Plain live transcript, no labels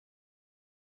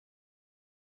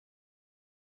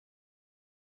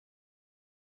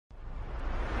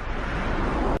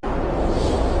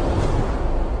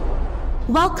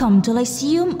Welcome to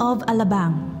Lyceum of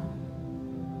Alabang.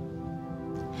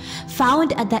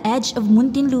 Found at the edge of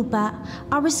Muntinlupa,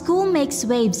 our school makes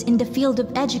waves in the field of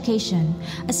education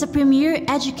as a premier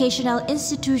educational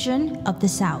institution of the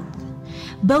South.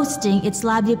 Boasting its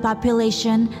lively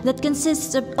population that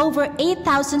consists of over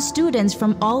 8,000 students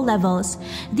from all levels,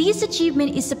 this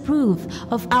achievement is a proof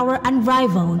of our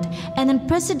unrivaled and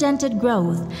unprecedented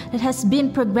growth that has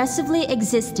been progressively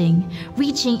existing,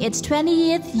 reaching its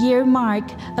 20th year mark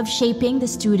of shaping the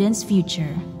students'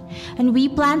 future. And we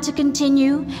plan to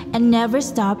continue and never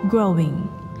stop growing.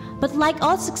 But like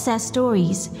all success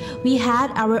stories, we had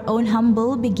our own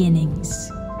humble beginnings.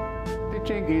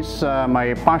 Teaching is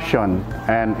my passion,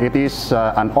 and it is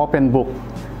an open book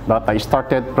that I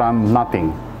started from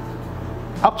nothing.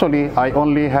 Actually, I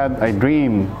only had a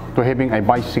dream to having a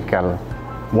bicycle,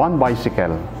 one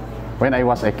bicycle, when I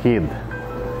was a kid.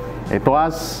 It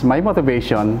was my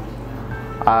motivation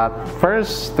at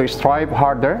first to strive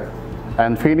harder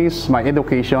and finish my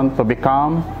education to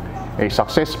become a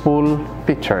successful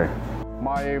teacher.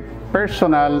 My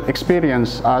personal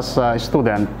experience as a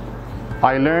student,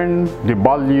 I learned the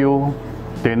value,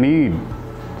 the need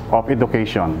of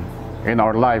education in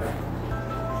our life,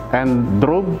 and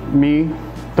drove me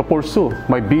to pursue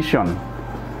my vision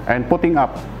and putting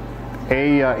up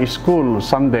a school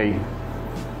someday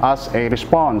as a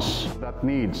response to that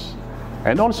needs.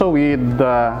 And also with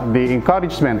the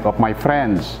encouragement of my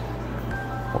friends,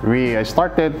 we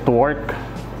started to work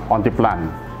on the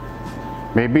plan.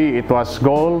 Maybe it was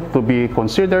goal to be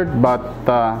considered, but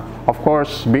of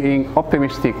course, being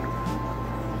optimistic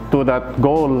to that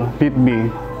goal led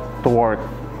me to work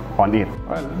on it.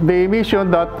 Well, the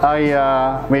mission that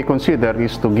I may consider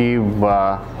is to give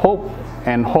hope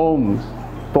and home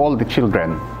to all the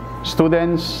children,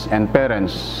 students and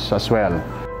parents as well,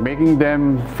 making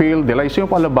them feel the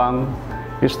Lyceum of Alabang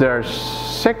is their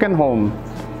second home,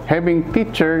 having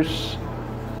teachers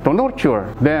to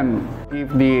nurture them. If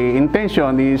the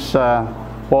intention is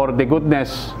for the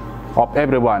goodness of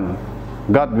everyone,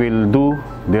 God will do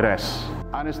the rest.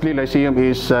 Honestly, Lyceum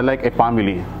is like a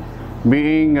family.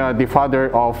 Being the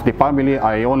father of the family,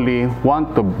 I only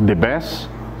want the best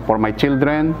for my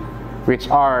children, which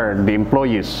are the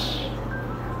employees,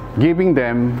 giving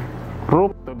them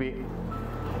room to be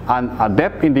an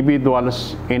adept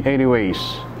individuals in any ways.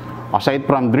 Aside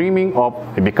from dreaming of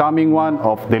becoming one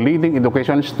of the leading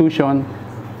education institutions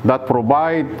that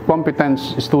provide competent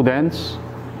students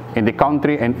in the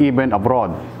country and even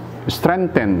abroad,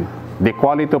 strengthen the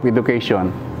quality of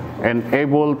education, and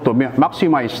able to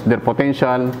maximize their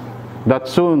potential that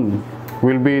soon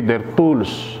will be their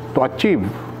tools to achieve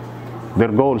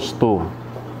their goals too.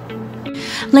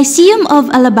 Lyceum of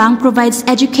Alabang provides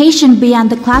education beyond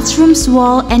the classroom's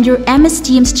wall and your MS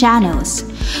Teams channels.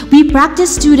 We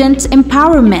practice student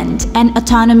empowerment and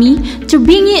autonomy to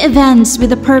bring you events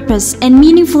with a purpose and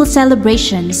meaningful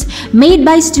celebrations made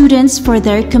by students for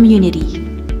their community.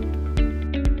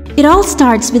 It all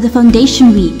starts with the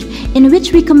Foundation Week, in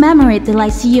which we commemorate the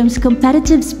Lyceum's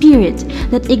competitive spirit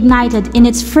that ignited in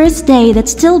its first day that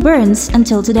still burns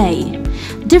until today.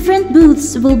 Different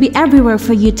booths will be everywhere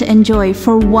for you to enjoy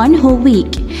for one whole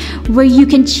week, where you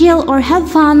can chill or have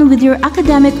fun with your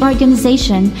academic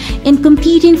organization in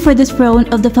competing for the throne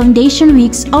of the Foundation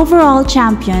Week's overall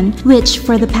champion, which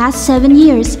for the past 7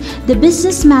 years, the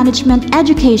Business Management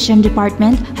Education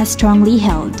Department has strongly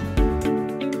held.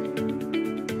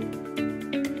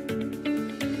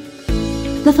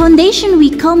 The Foundation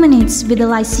Week culminates with the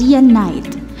Lycean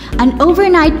Night, an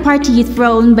overnight party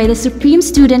thrown by the Supreme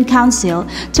Student Council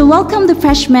to welcome the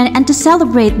freshmen and to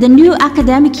celebrate the new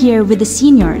academic year with the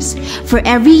seniors. For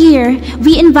every year,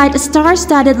 we invite a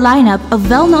star-studded lineup of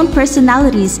well-known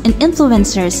personalities and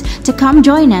influencers to come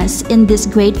join us in this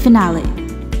great finale.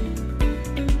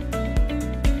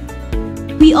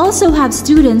 We also have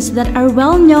students that are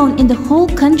well known in the whole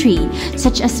country,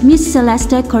 such as Miss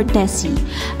Celeste Cortesi,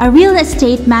 a real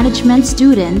estate management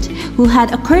student who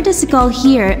had a courtesy call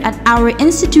here at our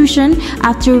institution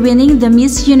after winning the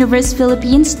Miss Universe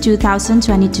Philippines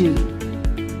 2022.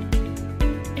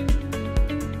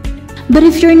 But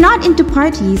if you're not into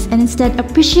parties and instead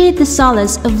appreciate the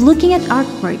solace of looking at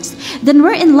artworks, then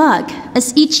we're in luck,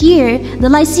 as each year, the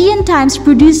Lycean Times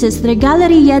produces their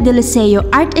Galeria de Liceo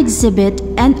art exhibit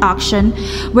and auction,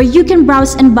 where you can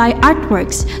browse and buy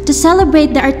artworks to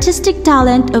celebrate the artistic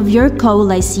talent of your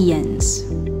co-Lyceans.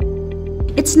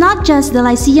 It's not just the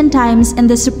Lyceum Times and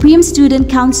the Supreme Student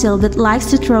Council that likes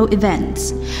to throw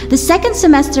events. The second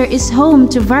semester is home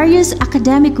to various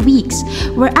academic weeks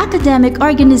where academic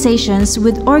organizations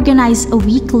would organize a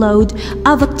week load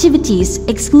of activities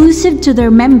exclusive to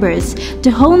their members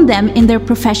to hone them in their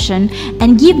profession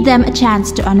and give them a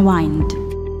chance to unwind.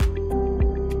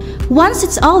 Once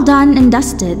it's all done and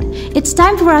dusted, it's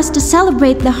time for us to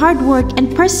celebrate the hard work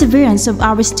and perseverance of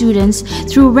our students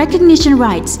through recognition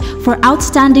rights for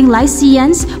outstanding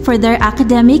Lyceans for their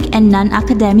academic and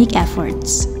non-academic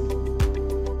efforts.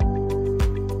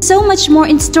 So much more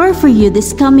in store for you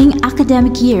this coming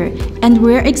academic year, and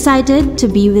we're excited to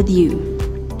be with you.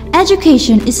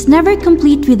 Education is never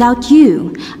complete without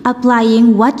you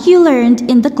applying what you learned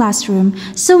in the classroom,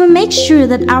 so we make sure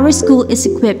that our school is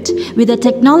equipped with the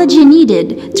technology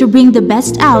needed to bring the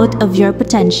best out of your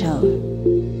potential.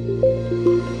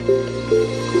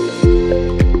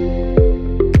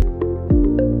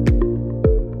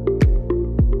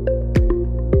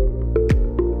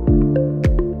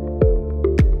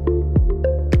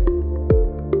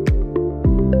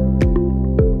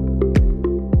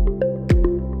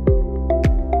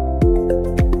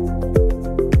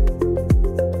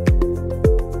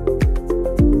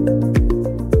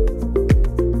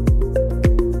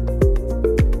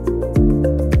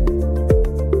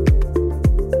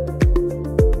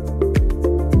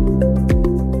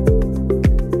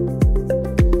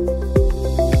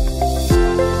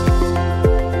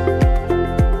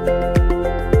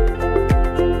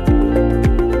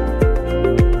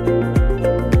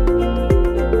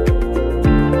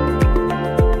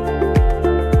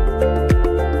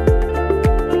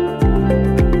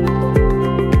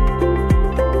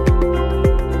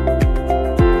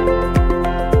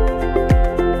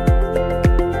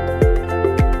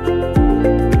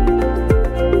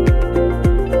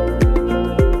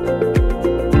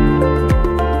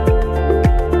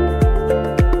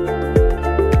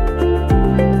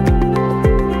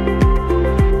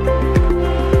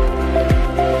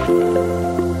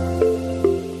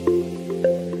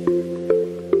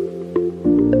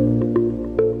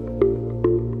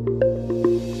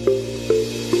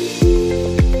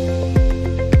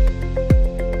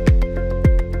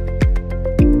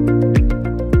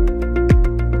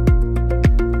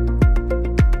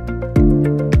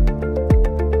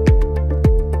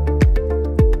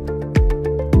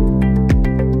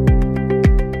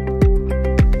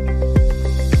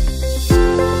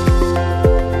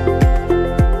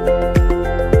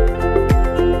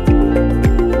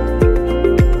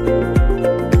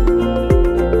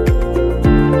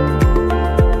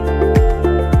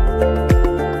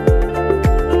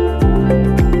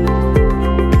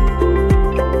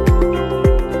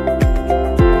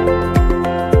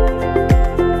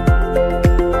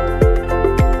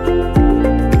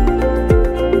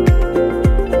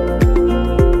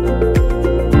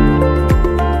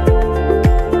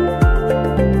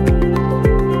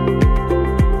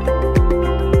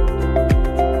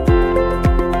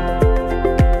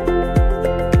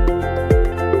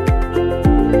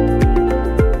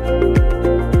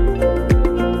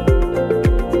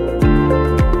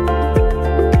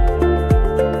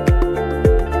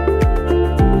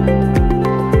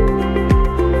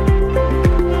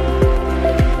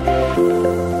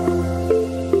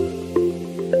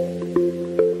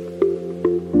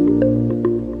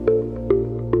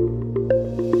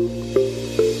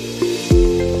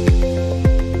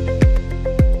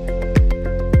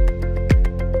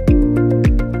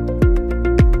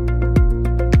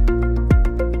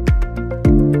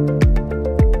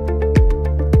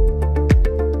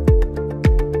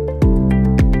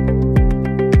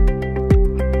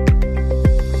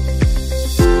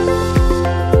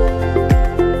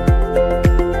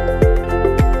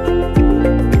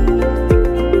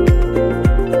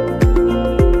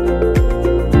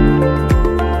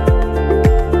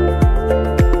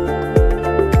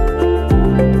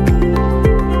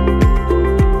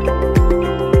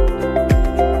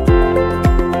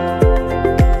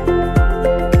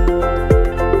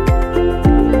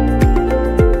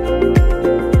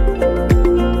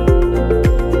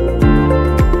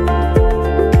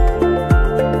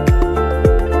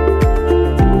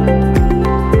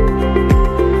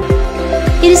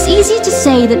 It is easy to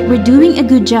say that we're doing a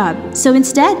good job, so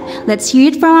instead, let's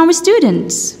hear it from our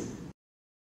students.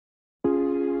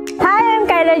 Hi, I'm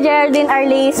Kyla Geraldine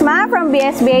Arlisma from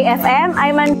BSBA-FM.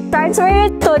 I'm a transfer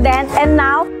student and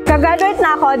now, kagraduate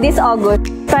na ako this August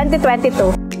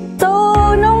 2022. So,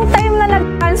 nung time na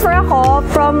nag-transfer ako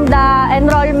from the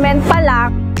enrollment pa lang,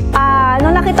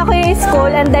 nung nakita ko yung school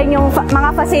and then yung mga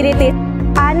facilities,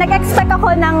 nag-expect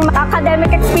ako ng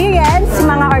academic experience,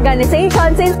 mga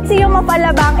organizations. Since Lyceum of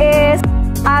Alabang is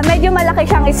medyo malaki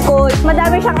siyang school.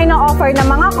 Madami siyang ino-offer na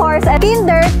mga course at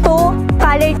kinder to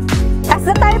college. As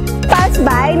the time passed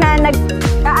by na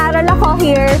nag-aaral ako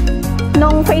here,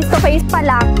 nung face-to-face pa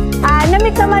lang,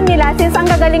 na-meet naman nila since ang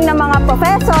gagaling ng mga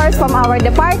professors from our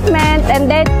department, and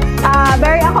then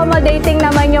very accommodating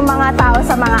naman yung mga tao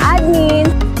sa mga admin,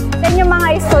 then yung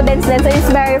mga students din, so it's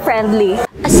very friendly.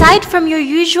 Aside from your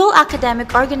usual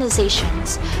academic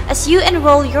organizations, as you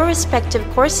enroll your respective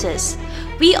courses,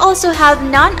 we also have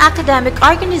non-academic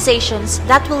organizations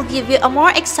that will give you a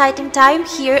more exciting time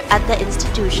here at the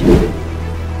institution.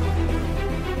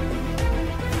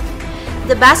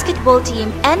 The basketball team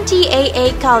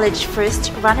NTAA College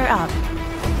first runner-up.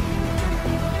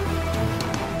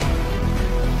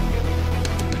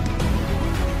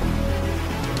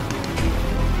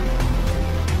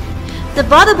 The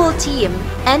volleyball team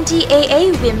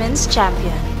NTAA Women's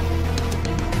Champion.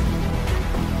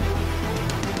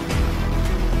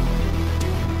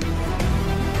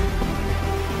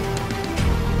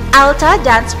 Alta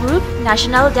Dance Group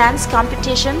National Dance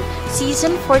Competition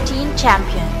Season 14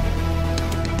 Champion.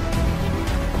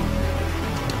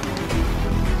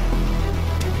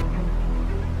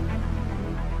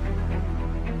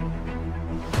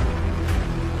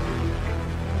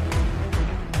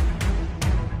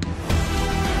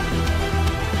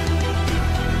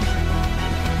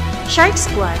 Shark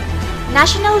Squad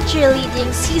National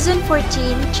Cheerleading Season 14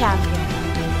 Champion.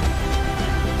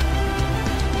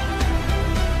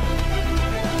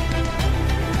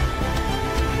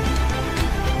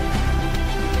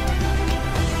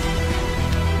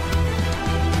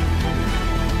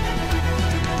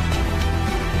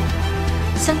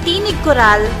 Santinig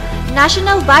Coral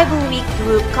National Bible Week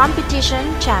Group Competition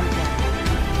Champion.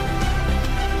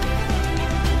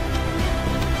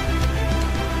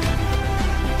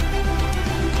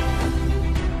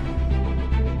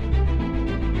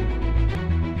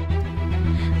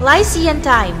 Lyceum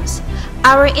Times,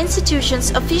 our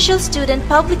institution's official student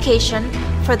publication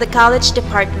for the college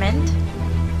department.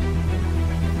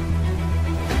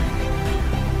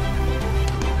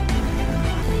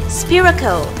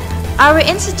 Spiracle, our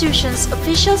institution's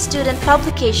official student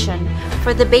publication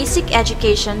for the basic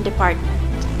education department.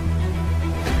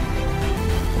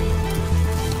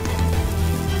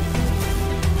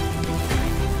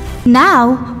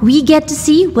 Now, we get to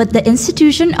see what the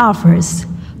institution offers.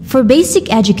 For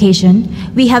basic education,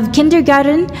 we have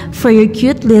kindergarten for your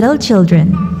cute little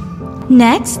children.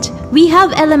 Next, we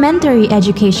have elementary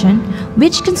education,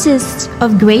 which consists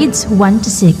of grades 1 to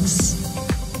 6.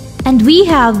 And we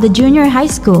have the junior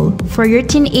high school for your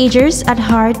teenagers at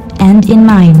heart and in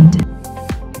mind.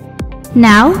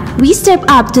 Now, we step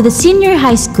up to the senior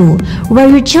high school,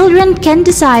 where your children can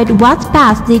decide what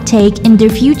path they take in their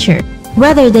future,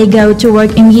 whether they go to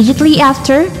work immediately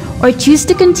after or choose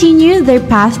to continue their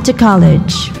path to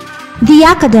college. The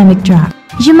academic track.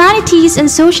 Humanities and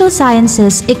social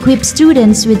sciences equip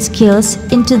students with skills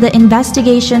into the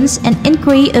investigations and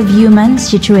inquiry of human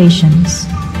situations.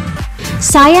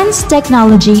 Science,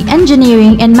 technology,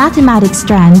 engineering, and mathematics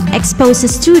strand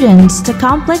exposes students to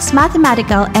complex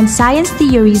mathematical and science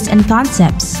theories and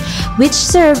concepts, which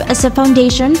serve as a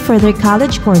foundation for their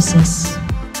college courses.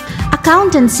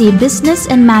 Accountancy, business,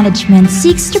 and management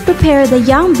seeks to prepare the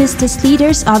young business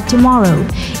leaders of tomorrow.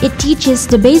 It teaches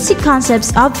the basic concepts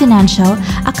of financial,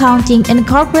 accounting, and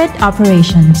corporate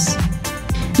operations.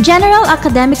 General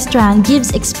academic strand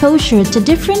gives exposure to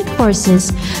different courses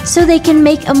so they can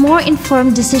make a more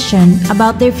informed decision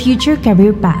about their future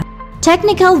career path.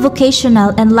 Technical, vocational,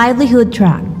 and livelihood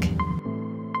track.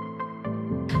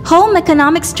 Home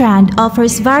economics strand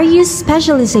offers various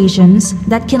specializations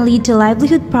that can lead to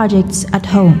livelihood projects at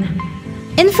home.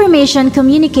 Information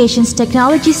communications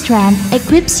technology strand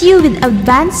equips you with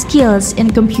advanced skills in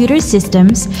computer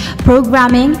systems,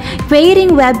 programming,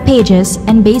 creating web pages,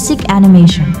 and basic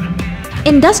animation.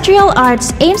 Industrial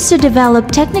arts aims to develop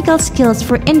technical skills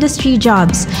for industry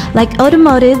jobs like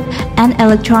automotive and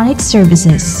electronic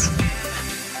services.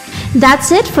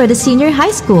 That's it for the senior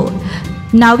high school.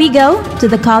 Now we go to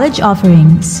the college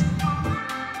offerings.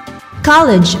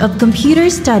 College of Computer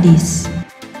Studies.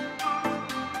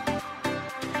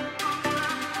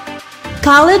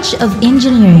 College of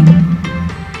Engineering.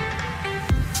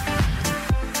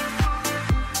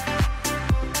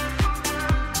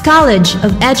 College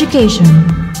of Education.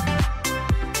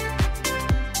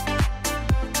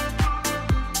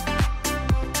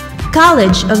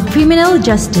 College of Criminal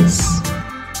Justice.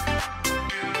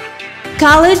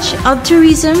 College of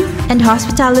Tourism and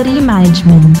Hospitality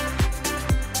Management.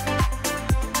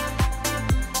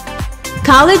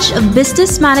 College of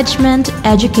Business Management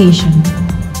Education,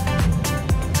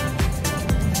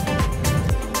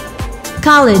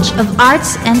 College of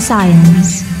Arts and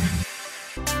Science,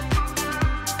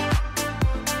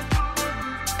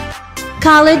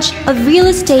 College of Real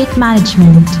Estate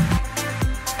Management.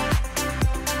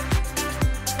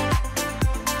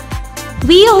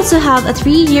 We also have a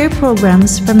 3-year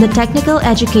programs from the Technical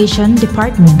Education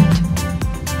Department.